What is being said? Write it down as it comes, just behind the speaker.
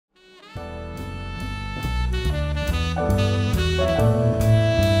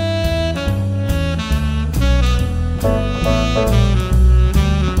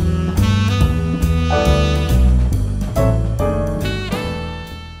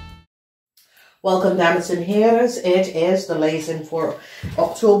Welcome, dames en heren. Het is de lezing voor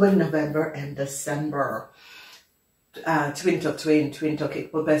oktober, november en december 2022.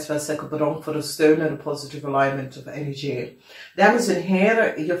 Ik wil best wel zeggen bedankt voor de steun en de positive alignment of energy. Dames en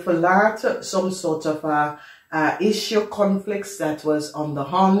heren, je verlaat some sort of issue, conflicts that was on the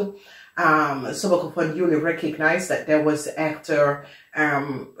hand. Sommige van jullie recognize that there was after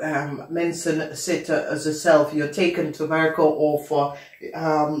mensen zitten zichzelf, you're taken to werken of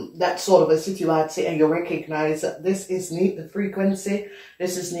that sort of a situatie and you recognize that this is niet the frequency,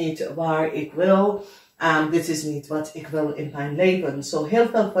 this is niet waar ik wil, dit is niet wat ik wil in mijn leven. So heel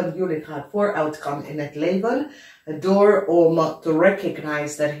veel van jullie gaat vooruit gaan in het leven door om te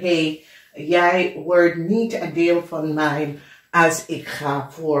recognize that hey, jij wordt niet een deel van mijn als ik ga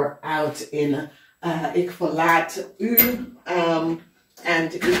vooruit in, ik verlaat u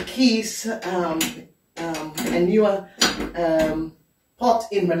en ik kies een nieuwe pad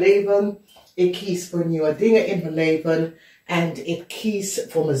in mijn leven. Ik kies voor nieuwe dingen in mijn leven en ik kies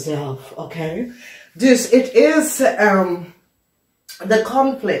voor mezelf, oké? Dus het is de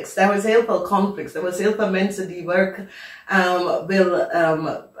conflicts, er was heel veel conflicts, er was heel veel mensen die werk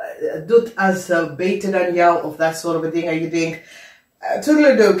doet als beter dan jou of dat soort of dingen. Je denkt,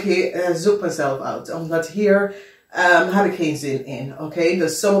 toedeledokie, zoek mezelf uit, omdat hier heb ik geen zin in, oké?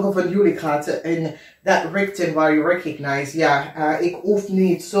 Dus sommige van jullie gaat in dat richting waar je recognize, ja, ik hoef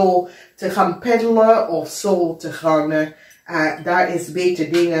niet zo te gaan peddelen of zo te gaan, daar is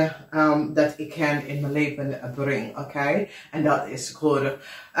beter dingen dat ik kan in mijn leven brengen, oké? En dat is goed.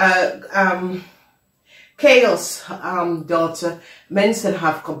 Chaos dat mensen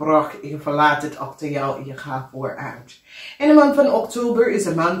hebben gebracht, je verlaat het achter jou en je gaat vooruit. En de maand van oktober is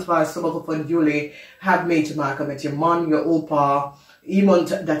een maand waar sommige van jullie hebben mee te maken met je man, je opa,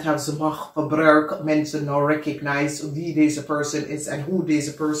 iemand dat heeft ze mag gebruiken, mensen nou recognize wie deze persoon is en hoe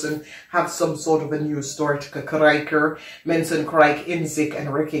deze persoon heeft some sort of a new start gekregen. Mensen krijgen inzicht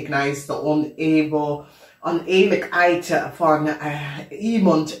en recognize de oneerlijkheid van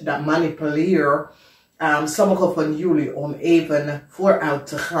iemand dat manipuleert. Sommige van jullie om even vooruit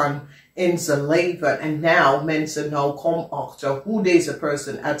te gaan in zijn leven. En nou mensen nou komen achter hoe deze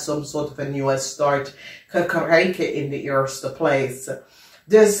persoon at some sort of a new start gekregen in the eerste place.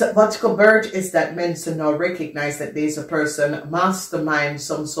 Dus wat gebeurt is dat mensen nou recognize that deze persoon mastermind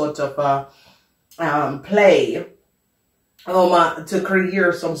some sort of play. Om te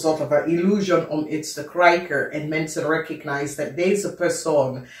creëren some sort of a illusion om iets te krijgen. En mensen recognize that deze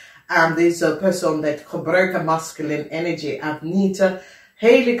persoon dat gebruikt masculine energy heeft niet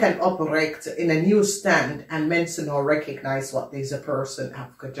heel kan oprecht in een nieuw stand en mensen nou recognize wat deze persoon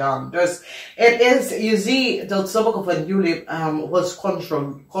heeft gedaan. Dus het is, je ziet dat sommige van jullie was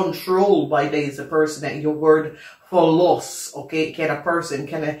controlled by deze persoon en je wordt verlost, oké? Kan een persoon,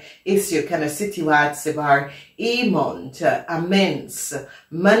 kan een issue, kan een situatie waar iemand, een mens,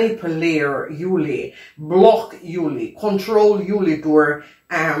 manipuleert jullie, blokt jullie, controle jullie door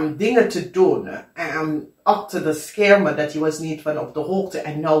dingen te doen achter de schermen dat je was niet van op de hoogte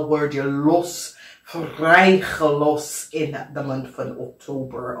en nou word je los, vrijgelost in de maand van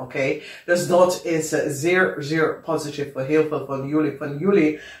oktober, oké? Dus dat is zeer, zeer positief voor heel veel van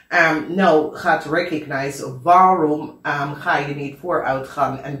jullie. Nou gaat recognize waarom ga je niet vooruit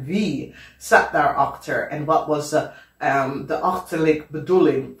gaan en wie zat daarachter en wat was de achterlijke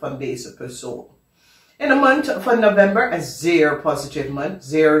bedoeling van deze persoon. In de maand van november, een zeer positieve maand,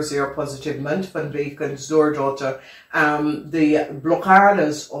 zeer positieve maand, vanwege doordat de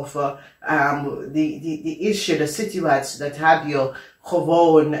blokkades of die issue, de situatie, dat heb je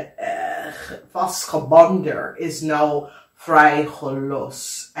gewoon vastgebonden, is nou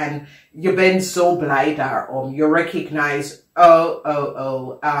vrijgelost. En je bent zo blij daarom. Je recognize,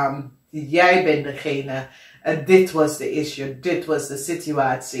 jij bent degene, dit was de issue, dit was de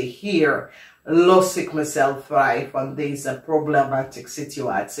situatie, hier los ik mezelf vrij van deze problematische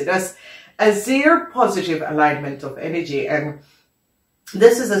situatie. Dat is een zeer positieve alignment of energy. En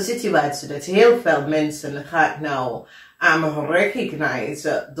dit is een situatie dat heel veel mensen gaat nou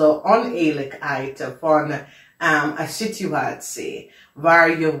recognize de oneerlijkheid van een situatie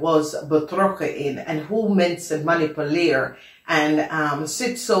waar je was betrokken in en hoe mensen manipuleren. En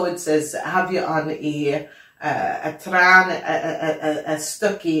zit zoiets als, heb je aan een traan, een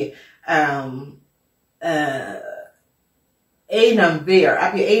stukje een en weer,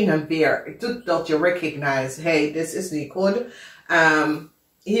 heb je een en weer, totdat je recognize, hey, this is niet goed.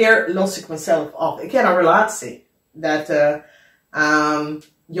 Hier los ik mezelf op. Ik heb een relatie dat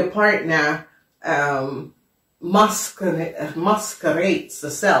je partner maskereert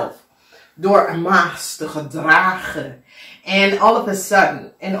zichzelf door een maas te gedragen And all of a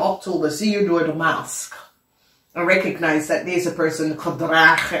sudden, in Oktober, zie je door de mask. En recognize that deze persoon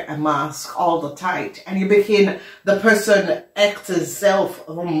gedragen een mask all the time. En je begint de persoon echt zelf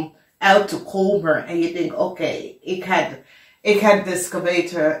uit te komen. En je denkt, oké, ik had dit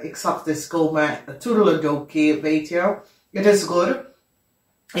geweten, ik zag dit komen, toedeledokie, weet je. Het is goed.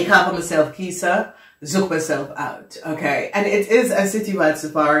 Ik ga voor mezelf kiezen, zoek mezelf uit, oké. En het is een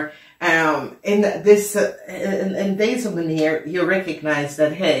situatie waar in deze manier je recognize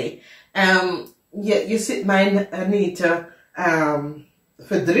dat, hey, je zit mij niet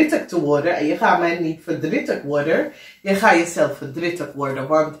verdrietig te worden en je gaat mij niet verdrietig worden. Je gaat jezelf verdrietig worden,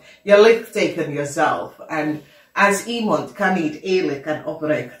 want je ligt tegen jezelf. En als iemand kan niet eerlijk en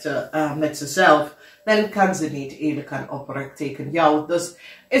oprecht met zichzelf, dan kan ze niet eerlijk en oprecht tegen jou. Dus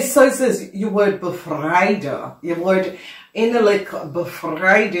het is zoals je wordt bevrijden. Je wordt innerlijk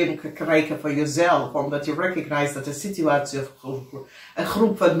bevrijding krijgen van jezelf. Omdat je recognize dat de situatie of een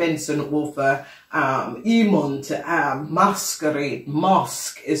groep van mensen of iemand masquerade,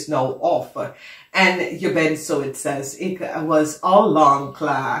 mask is nou off. En je bent zoiets als, ik was al lang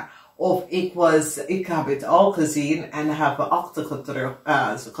klaar. Of ik heb het al gezien en heb achter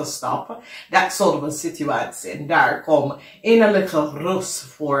gestapt. Dat soort van situatie. En daar komt innerlijke rust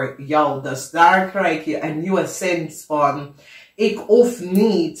voor jou. Dus daar krijg je een nieuwe sens van, ik hoef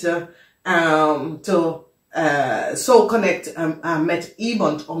niet zo connect met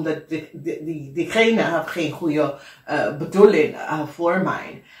iemand, omdat diegene heeft geen goede bedoeling voor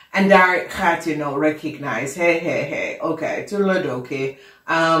mij. En daar gaat je nou recognize, hey, oké, toedeledokie.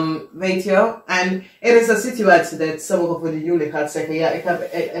 Weet je, en er is een situatie dat sommige van jullie gaat zeggen, ja, ik heb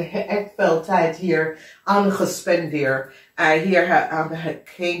echt veel tijd hier aan gespendeerd. Hier heb ik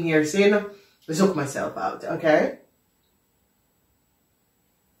geen meer zin, zoek mezelf uit, oké?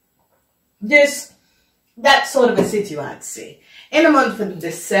 Dus, dat soort van situatie. In de maand van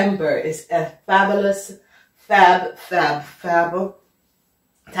december is echt fabulous, fab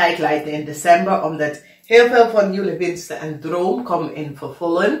tijdlijn in december, omdat heel veel van jullie wensen en droom komen in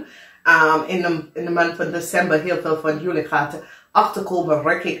vervulling. In de maand van december, heel veel van jullie gaat achterkomen,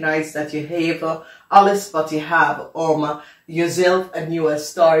 recognize dat je heeft alles wat je hebt om jezelf een nieuwe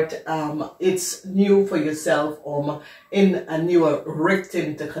start, iets nieuw voor jezelf om in een nieuwe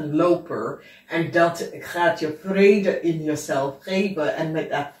richting te gaan lopen. En dat gaat je vrede in jezelf geven. En met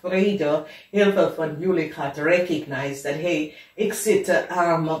dat vrede, heel veel van jullie gaat recognize dat, hey, ik zit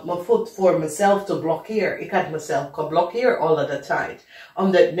mijn voet voor mezelf te blokkeren. Ik had mezelf geblokkeerd all the tijd.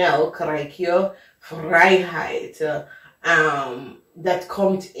 Omdat nu krijg je vrijheid. Dat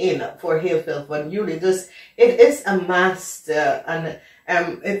komt in voor heel veel van jullie. Dus het is een master.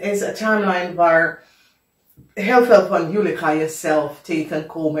 Het is een timeline waar heel veel van jullie gaan jezelf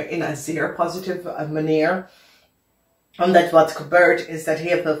tegenkomen in een zeer positieve manier. Omdat wat gebeurt is dat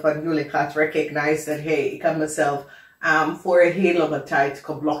heel veel van jullie gaat recognize dat, hey, ik heb mezelf voor een hele tijd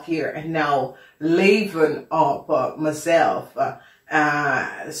geblokkeerd. En nou leven op mezelf.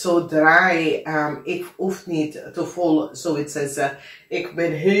 Zodra ik hoef niet te voelen, zoiets als, ik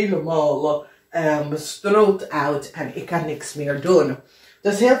ben helemaal bestrooid uit en ik kan niks meer doen.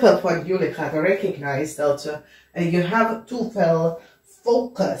 Dus heel veel van jullie gaan recognize dat je hebt te veel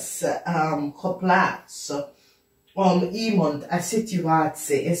focus geplaatst om iemand, een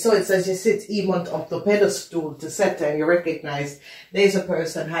situatie. En zoiets als je zit iemand op de pedestal te zetten en je recognize, deze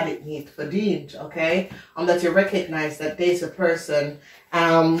persoon had het niet verdiend, oké? Omdat je recognize dat deze persoon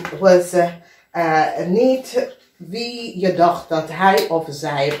was niet wie je dacht dat hij of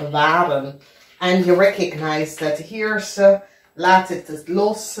zij waren. En je recognize dat hier laat het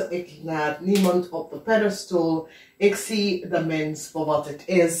los, ik laat niemand op de pedestal, ik zie de mens voor wat het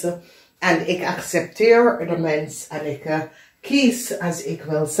is. En ik accepteer de mens en ik kies als ik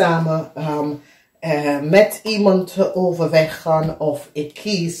wil samen met iemand overweg gaan. Of ik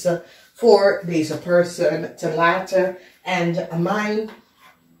kies voor deze persoon te laten en mijn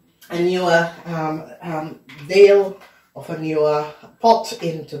een nieuwe deel of een nieuwe pot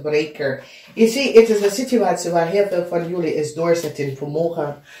in te breken. Je ziet, het is een situatie waar heel veel van jullie is doorzetting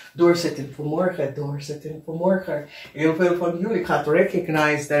vermogen. Doorzetting vanmorgen, doorzetting vanmorgen. Heel veel van jullie gaat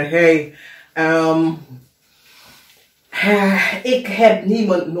recognize dat, hey, ik heb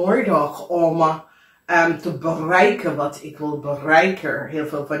niemand nodig om te bereiken wat ik wil bereiken. Heel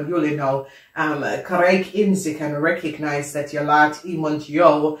veel van jullie nou krijg inzicht en recognize dat je laat iemand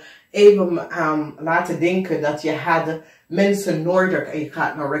jou even laten denken dat je had mensen nodig. En je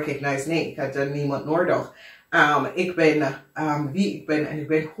gaat nou recognize, nee, ik had niemand nodig. Ik ben wie ik ben en ik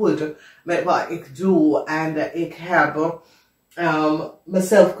ben goed met wat ik doe. En ik heb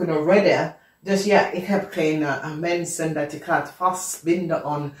mezelf kunnen redden Dus ja, ik heb geen mensen dat ik ga vastbinden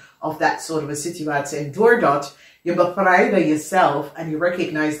aan of that sort of a situatie. En doordat je bevrijdt jezelf en je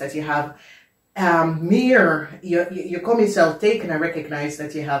recognize dat je hebt meer, je komt jezelf tegen en recognize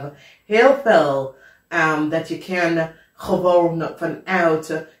dat je hebt heel veel, dat je kan gewoon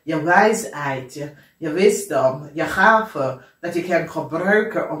vanuit je wijsheid, je wisdom, je gaven, dat je kan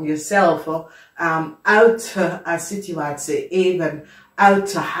gebruiken om jezelf uit een situatie even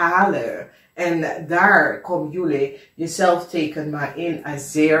uit te halen. En daar komen jullie jezelf tegen, maar in een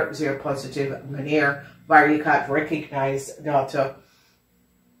zeer, zeer positieve manier, waar je gaat recognize dat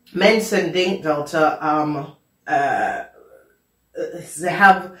mensen denken dat ze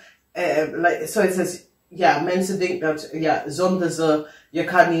hebben, zoals het, ja, mensen denken dat, ja, zonder ze, je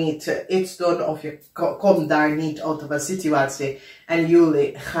kan niet iets doen of je komt daar niet uit een situatie en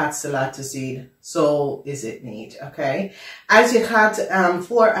jullie gaat ze laten zien. Zo is het niet, oké? Als je gaat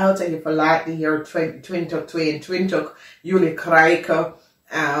vooruit en je verlaat de jaar 2022, jullie krijgen,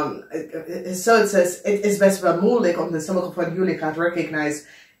 zoals het is best wel moeilijk omdat sommige van jullie gaat recognize,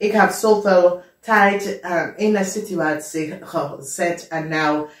 ik heb zoveel tijd in een situatie gezet en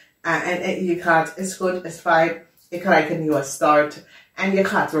nou, en je gaat, is goed, is fijn, ik krijg een nieuwe start. En je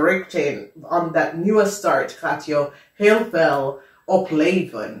gaat richting, aan dat nieuwe start gaat je heel veel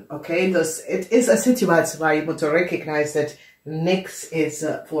opleveren, oké? Dus het is een situatie waar je moet recognize dat niks is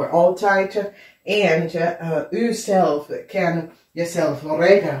voor altijd. En uzelf kan jezelf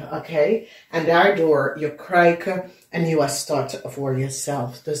redden, oké? En daardoor je krijgt een nieuwe start voor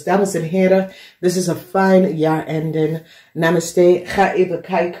jezelf. Dus dames en heren, dit is een fijn jaar ending. Namaste. Ga even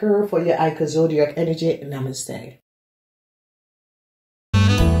kijken voor je eigen zodiac energy. Namaste.